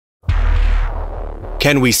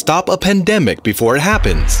Can we stop a pandemic before it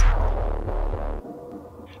happens?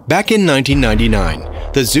 Back in 1999,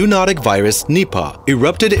 the zoonotic virus Nipah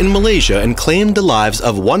erupted in Malaysia and claimed the lives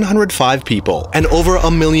of 105 people and over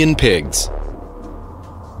 1 million pigs.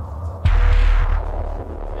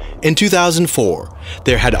 In 2004,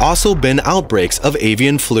 there had also been outbreaks of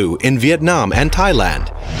avian flu in Vietnam and Thailand,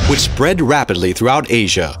 which spread rapidly throughout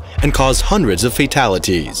Asia and caused hundreds of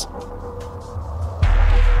fatalities.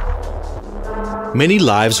 Many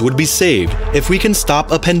lives would be saved if we can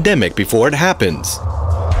stop a pandemic before it happens.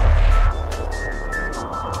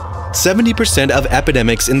 70% of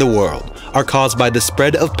epidemics in the world are caused by the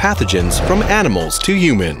spread of pathogens from animals to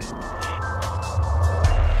human.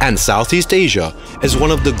 And Southeast Asia is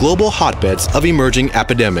one of the global hotbeds of emerging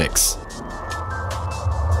epidemics.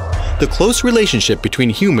 The close relationship between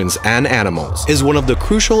humans and animals is one of the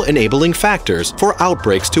crucial enabling factors for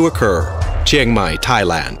outbreaks to occur. Chiang Mai,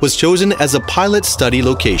 Thailand was chosen as a pilot study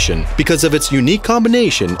location because of its unique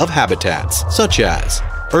combination of habitats such as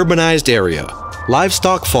urbanized area,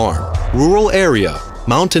 livestock farm, rural area,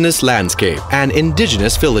 mountainous landscape, and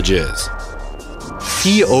indigenous villages.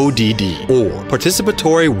 PODD, or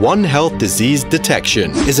Participatory One Health Disease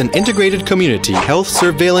Detection, is an integrated community health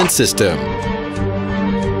surveillance system.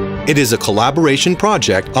 It is a collaboration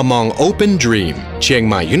project among Open Dream, Chiang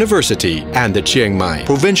Mai University, and the Chiang Mai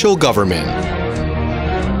provincial government.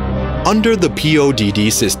 Under the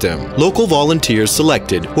PODD system, local volunteers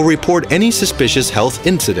selected will report any suspicious health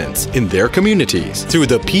incidents in their communities through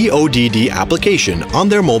the PODD application on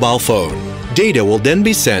their mobile phone. Data will then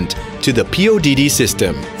be sent to the PODD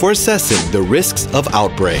system for assessing the risks of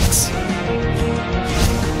outbreaks.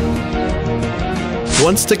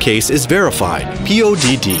 Once the case is verified,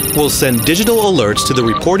 PODD will send digital alerts to the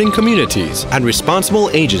reporting communities and responsible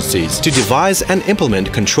agencies to devise and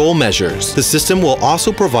implement control measures. The system will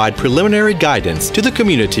also provide preliminary guidance to the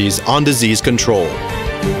communities on disease control.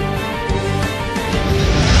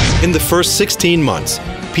 In the first 16 months,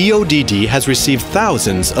 PODD has received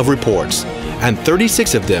thousands of reports, and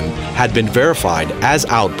 36 of them had been verified as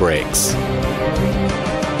outbreaks.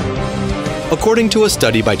 According to a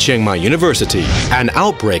study by Chiang Mai University, an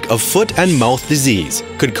outbreak of foot and mouth disease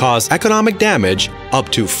could cause economic damage up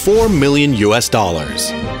to $4 million.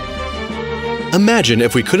 Imagine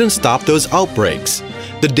if we couldn't stop those outbreaks.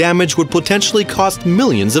 The damage would potentially cost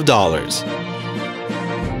millions of dollars.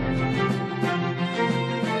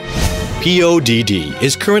 PODD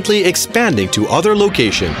is currently expanding to other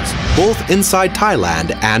locations, both inside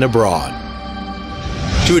Thailand and abroad,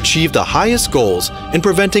 to achieve the highest goals in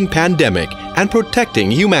preventing pandemic and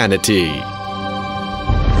protecting humanity.